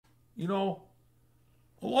You know,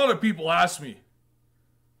 a lot of people ask me,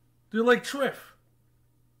 they're like, Trif,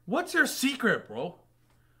 what's your secret, bro?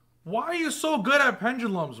 Why are you so good at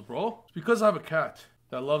pendulums, bro? It's because I have a cat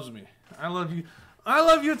that loves me. I love you. I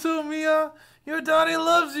love you too, Mia. Your daddy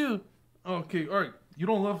loves you. Okay, alright. You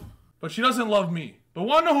don't love... But she doesn't love me. But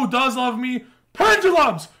wanna know who does love me?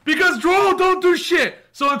 Pendulums! Because Droll don't do shit.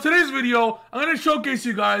 So in today's video, I'm gonna showcase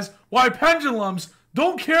you guys why pendulums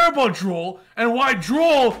don't care about Droll and why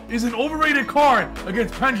Droll is an overrated card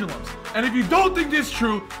against pendulums. And if you don't think this is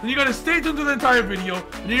true, then you gotta stay tuned to the entire video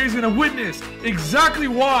and you guys are gonna witness exactly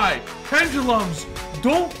why pendulums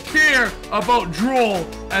don't care about Droll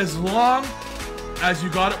as long as you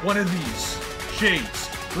got one of these shades.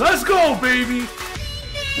 Let's go, baby!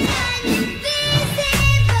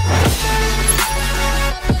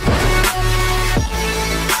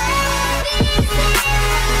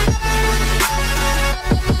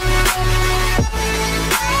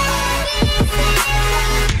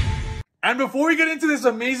 And before we get into this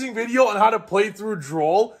amazing video on how to play through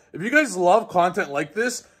Droll, if you guys love content like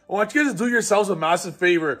this, I want you guys to do yourselves a massive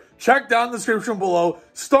favor. Check down the description below.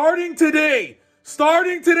 Starting today,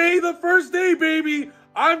 the first day, baby,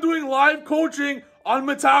 I'm doing live coaching on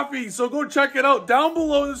Matafi. So go check it out down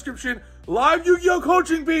below in the description. Live Yu-Gi-Oh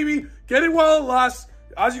coaching, baby. Get it while it lasts.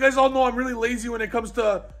 As you guys all know, I'm really lazy when it comes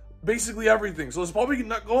to basically everything. So it's probably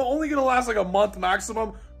only going to last like a month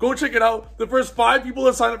maximum. Go check it out. The first 5 people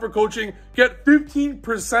that sign up for coaching get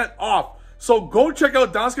 15% off. So go check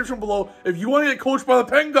out down description below if you want to get coached by the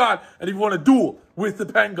Pen God and if you want to duel with the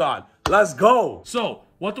Pen God. Let's go. So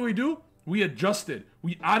what do? We adjusted.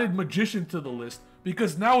 We added Magician to the list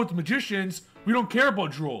because now with Magicians, we don't care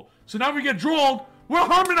about Droll. So now we get Drolled, we're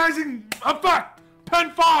harmonizing effect.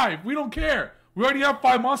 Pen 5, we don't care. We already have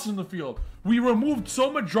 5 monsters in the field. We removed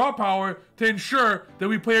so much draw power to ensure that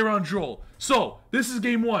we play around Droll. So, this is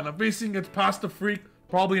game 1. I'm facing against Pasta Freak,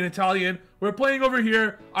 probably an Italian. We're playing over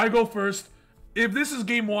here. I go first. If this is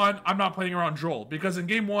game 1, I'm not playing around Droll. Because in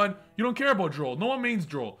game 1, you don't care about Droll. No one mains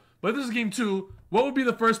Droll. But if this is game 2, what would be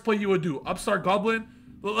the first play you would do? Upstart Goblin?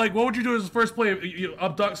 Like, what would you do as the first play? You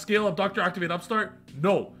scale Abductor, activate Upstart?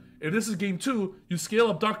 No. If this is game 2, you scale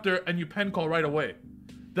Abductor and you pen call right away.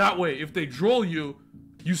 That way, if they Droll you,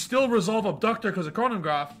 you still resolve Abductor because of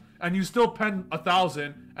Chronograph, and you still pen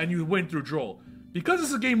 1,000, and you win through Droll. Because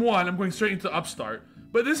this is game 1, I'm going straight into Upstart.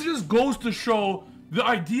 But this just goes to show the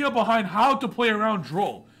idea behind how to play around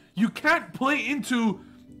Droll. You can't play into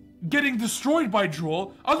getting destroyed by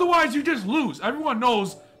Droll, otherwise you just lose. Everyone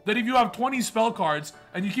knows that if you have 20 spell cards,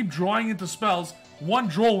 and you keep drawing into spells, one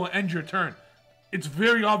Droll will end your turn. It's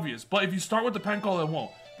very obvious, but if you start with the pen call, it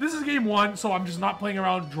won't. This is game 1, so I'm just not playing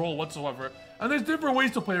around Droll whatsoever. And there's different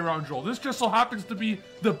ways to play around Droll. This just so happens to be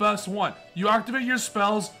the best one. You activate your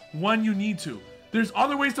spells when you need to. There's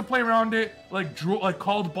other ways to play around it, like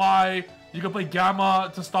Called By. You can play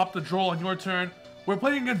Gamma to stop the Droll on your turn. We're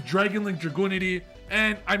playing against Dragonlink Dragoonity,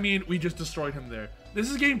 and I mean, we just destroyed him there.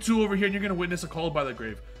 This is game 2 over here, and you're gonna witness a Called By the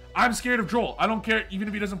Grave. I'm scared of Droll. I don't care, even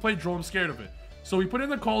if he doesn't play Droll, I'm scared of it. So we put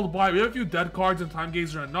in the Called By. We have a few dead cards and Time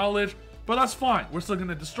Gazer and Knowledge, but that's fine. We're still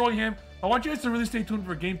gonna destroy him. I want you guys to really stay tuned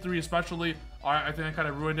for game 3 especially. Alright, I think I kind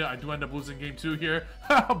of ruined it. I do end up losing game 2 here.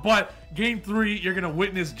 But game 3, you're going to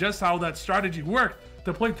witness just how that strategy worked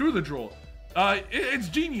to play through the Droll. It's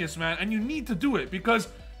genius, man. And you need to do it because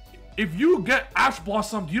if you get Ash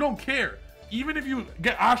Blossomed, you don't care. Even if you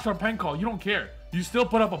get Ash on Pen Call, you don't care. You still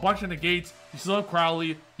put up a bunch of negates. You still have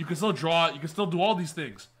Crowley. You can still draw. You can still do all these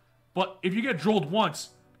things. But if you get Drolled once,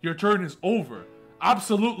 your turn is over.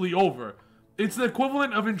 Absolutely over. It's the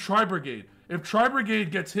equivalent of in Tri-Brigade. If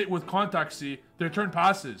Tri-Brigade gets hit with Contact C, their turn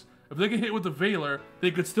passes. If they get hit with the Veiler,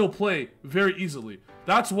 they could still play very easily.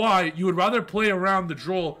 That's why you would rather play around the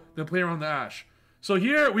Droll than play around the Ash. So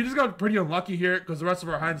here, we just got pretty unlucky here because the rest of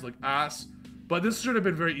our hands look ass. But this should have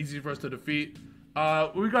been very easy for us to defeat.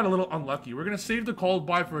 We got a little unlucky. We're going to save the Called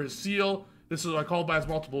By for his seal. This is a Called By has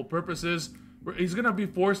multiple purposes. He's going to be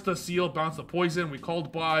forced to seal, bounce the poison. We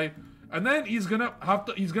Called By. And then he's gonna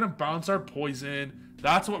bounce our poison.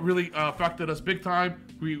 That's what really affected us big time.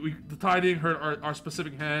 The tiding hurt our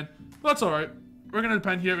specific hand. That's alright. We're gonna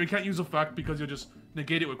depend here. We can't use effect because you'll just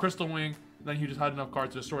negate it with Crystal Wing. Then you just had enough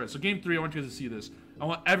cards to destroy it. So game 3, I want you guys to see this. I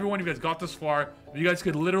want everyone, you guys got this far. If you guys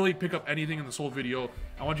could literally pick up anything in this whole video,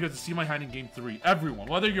 I want you guys to see my hand in game 3. Everyone,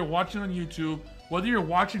 whether you're watching on YouTube, whether you're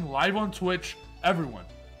watching live on Twitch, everyone,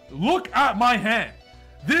 look at my hand.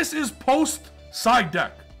 This is post side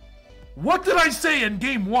deck. What did I say in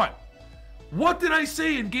game 1? What did I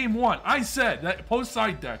say in game 1? I said that post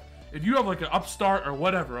side deck, if you have like an Upstart or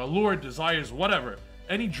whatever, Allure, Desires, whatever,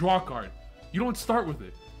 any draw card, you don't start with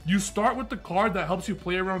it. You start with the card that helps you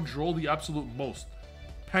play around Droll the absolute most.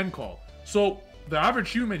 Pen Call. So, the average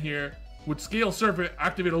human here would Scale Servant,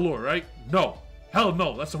 activate Allure, right? No. Hell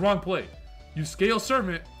no, that's the wrong play. You Scale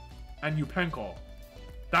Servant, and you Pen Call.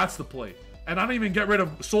 That's the play. And I don't even get rid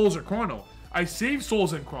of Souls or Chrono. I save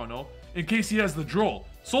Souls and Chrono in case he has the Droll.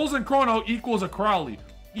 Souls and Chrono equals a Crowley.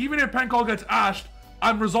 Even if Pen Call gets ashed,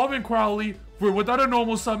 I'm resolving Crowley for without a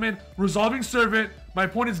normal summon, resolving Servant, my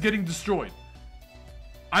opponent's getting destroyed.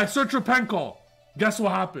 I search for Pen Call. Guess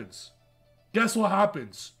what happens? Guess what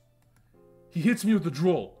happens? He hits me with the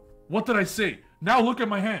Droll. What did I say? Now look at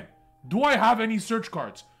my hand. Do I have any search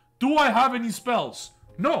cards? Do I have any spells?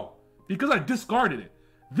 No, because I discarded it.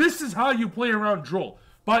 This is how you play around Droll,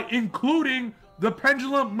 by including the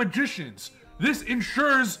Pendulum Magicians. This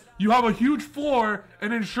ensures you have a huge floor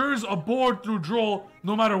and ensures a board through Droll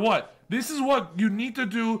no matter what. This is what you need to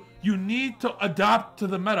do. You need to adapt to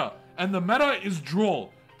the meta. And the meta is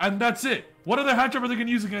Droll. And that's it. What other hand trap are they going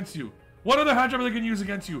to use against you? What other hand trap are they going to use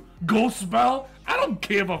against you? Ghost Spell? I don't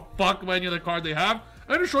give a fuck about any other card they have. I'm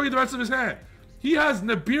going to show you the rest of his hand. He has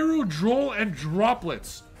Nibiru, Droll, and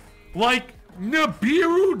Droplets. Like,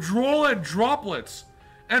 Nibiru, Droll, and Droplets.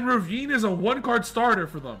 And Ravine is a one-card starter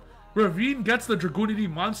for them. Ravine gets the Dragoonity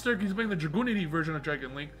monster. He's playing the Dragoonity version of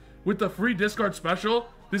Dragon Link with the free discard special.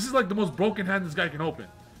 This is like the most broken hand this guy can open.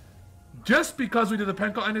 Just because we did the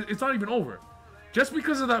Pen Call, and it's not even over. Just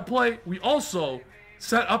because of that play, we also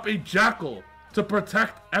set up a Jackal to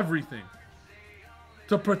protect everything.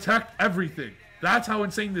 To protect everything. That's how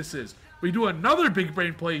insane this is. We do another big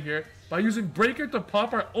brain play here by using Breaker to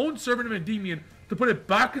pop our own Servant of Endymion to put it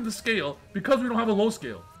back into scale because we don't have a low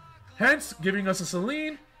scale. Hence, giving us a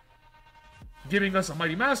Selene, giving us a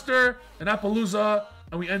Mighty Master, an Appaloosa,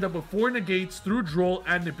 and we end up with 4 negates through Droll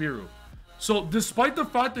and Nibiru. So, despite the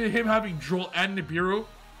fact that him having Droll and Nibiru,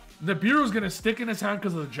 Nibiru is going to stick in his hand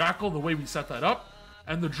because of the Jackal, the way we set that up,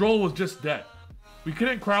 and the Droll was just dead. We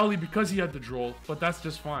couldn't Crowley because he had the Droll, but that's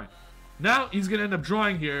just fine. Now, he's going to end up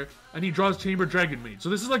drawing here, and he draws Chamber Dragon Maid. So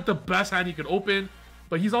this is like the best hand he could open,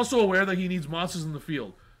 but he's also aware that he needs monsters in the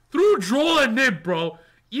field. Through Droll and Nib, bro,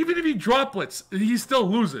 even if he Droplets, he still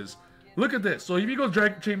loses. Look at this. So if he goes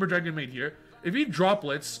Chamber Dragon Maid here, if he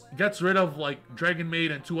Droplets, gets rid of like Dragon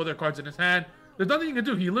Maid and 2 other cards in his hand, there's nothing he can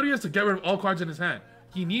do. He literally has to get rid of all cards in his hand.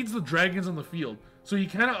 He needs the dragons on the field. So he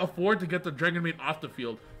cannot afford to get the Dragon Maid off the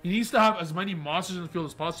field. He needs to have as many monsters in the field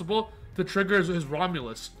as possible to trigger his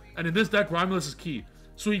Romulus. And in this deck, Romulus is key.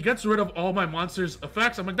 So he gets rid of all my monsters'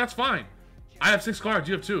 effects. I'm like, that's fine. I have 6 cards.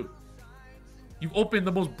 You have 2. You've opened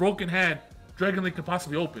the most broken hand Dragon Link could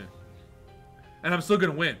possibly open. And I'm still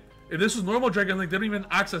going to win. If this was normal Dragon Link, they don't even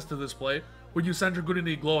have access to this play. Would you send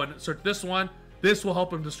Dragoonity Glow and search this one? This will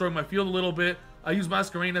help him destroy my field a little bit. I use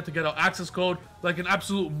Masquerena to get out access code like an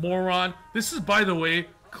absolute moron. This is, by the way,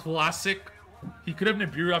 classic. He could have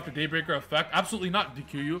Nibiru after Daybreaker effect. Absolutely not,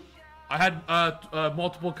 DQ you. I had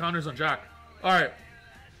multiple counters on Jack. Alright.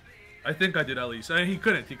 I think I did at least. And he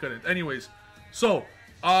couldn't. Anyways. So,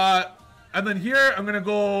 and then here, I'm going to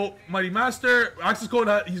go Mighty Master. Access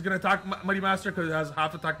code, he's going to attack Mighty Master because it has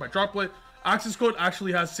half attack by Droplet. Access code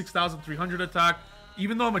actually has 6,300 attack.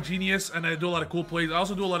 Even though I'm a genius and I do a lot of cool plays, I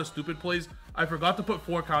also do a lot of stupid plays. I forgot to put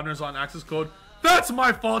 4 counters on access code. That's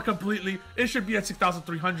my fault completely. It should be at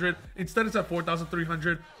 6,300. Instead, it's at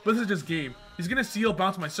 4,300. But this is just game. He's going to seal,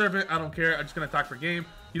 bounce my Servant. I don't care. I'm just going to attack for game.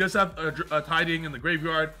 He does have a Tiding in the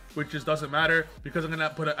graveyard, which just doesn't matter because I'm going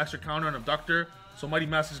to put an extra counter on Abductor. So Mighty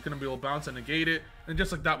Master is going to be able to bounce and negate it. And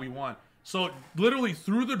just like that, we won. So literally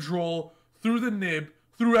through the Droll, through the Nib,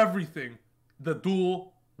 through everything, the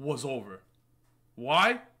duel was over.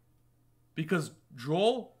 Why? Because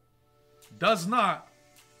Droll does not,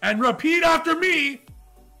 and repeat after me,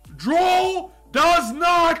 Droll does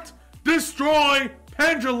not destroy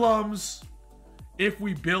pendulums if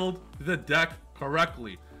we build the deck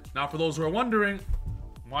correctly. Now, for those who are wondering,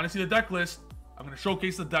 want to see the deck list, I'm going to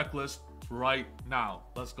showcase the deck list right now.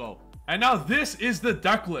 Let's go. And now this is the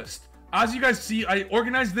deck list. As you guys see, I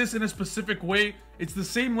organized this in a specific way. It's the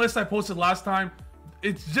same list I posted last time.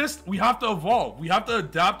 It's just, we have to evolve. We have to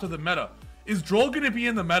adapt to the meta. Is Droll going to be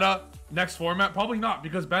in the meta next format? Probably not,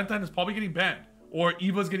 because Bantan is probably getting banned. Or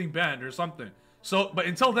Eva's getting banned or something. So, but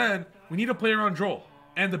until then, we need to play around Droll.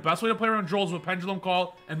 And the best way to play around Droll is with Pendulum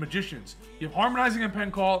Call and Magicians. You have Harmonizing and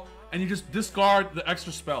Pen Call, and you just discard the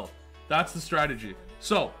extra spell. That's the strategy.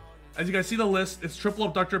 So, as you guys see the list, it's Triple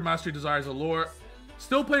Abductor, Mastery, Desires, Allure.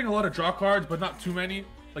 Still playing a lot of draw cards, but not too many.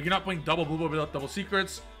 Like, you're not playing double Blue without double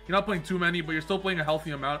Secrets. You're not playing too many, but you're still playing a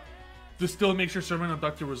healthy amount. Just still make sure Servant and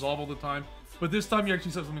Abductor resolve all the time. But this time you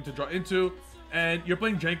actually have something to draw into. And you're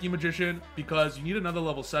playing Janky Magician because you need another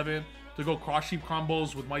level 7. to go cross sheep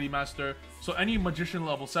combos with Mighty Master. So any Magician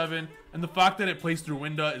level 7, and the fact that it plays through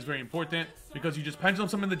Winda is very important because you just Pendulum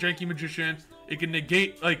summon the Janky Magician. It can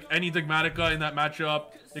negate like any Dogmatica in that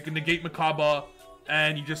matchup. It can negate Makaba,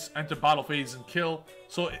 and you just enter battle phase and kill.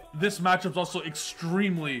 So this matchup's also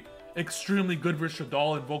extremely good versus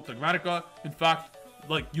Shaddoll Invoke Dogmatica. In fact,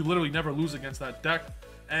 like you literally never lose against that deck,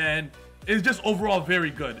 and it's just overall very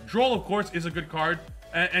good. Droll, of course, is a good card,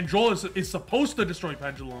 and Droll is supposed to destroy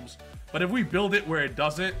pendulums, but if we build it where it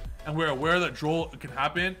doesn't, and we're aware that Droll can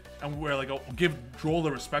happen, and we're like give Droll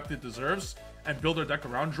the respect it deserves, and build our deck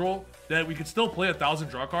around Droll, then we can still play 1,000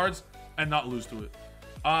 draw cards and not lose to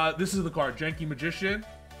it. This is the card, Janky Magician,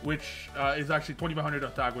 which is actually 2500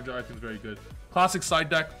 attack, which I think is very good. Classic side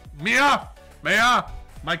deck. Mia!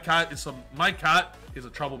 My cat is a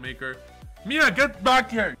troublemaker. Mia, get back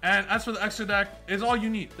here! And as for the extra deck, it's all you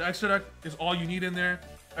need. The extra deck is all you need in there.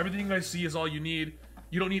 Everything you guys see is all you need.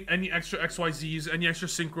 You don't need any extra XYZs, any extra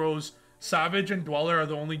synchros. Savage and Dweller are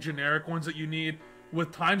the only generic ones that you need.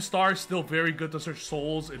 With Time Star, still very good to search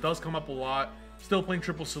souls. It does come up a lot. Still playing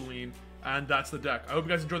Triple Selene. And that's the deck. I hope you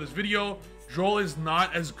guys enjoyed this video. Droll is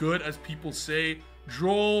not as good as people say.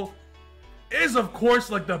 Droll is, of course,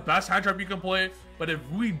 like the best hand trap you can play. But if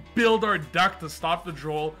we build our deck to stop the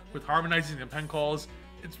Droll with harmonizing and pen calls,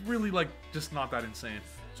 it's really like just not that insane.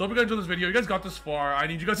 So I hope you guys enjoyed this video. You guys got this far. I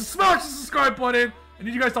need you guys to smash the subscribe button. I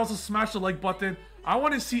need you guys to also smash the like button. I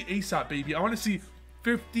want to see ASAP, baby. I want to see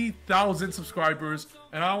 50,000 subscribers,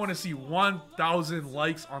 and I want to see 1,000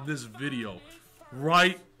 likes on this video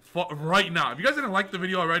right now. If you guys didn't like the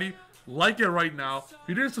video already, like it right now. If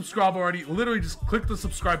you didn't subscribe already, literally just click the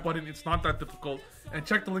subscribe button. It's not that difficult. And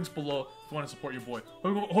check the links below if you want to support your boy.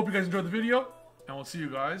 Hope you guys enjoyed the video, and we'll see you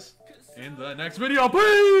guys in the next video.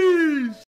 Peace!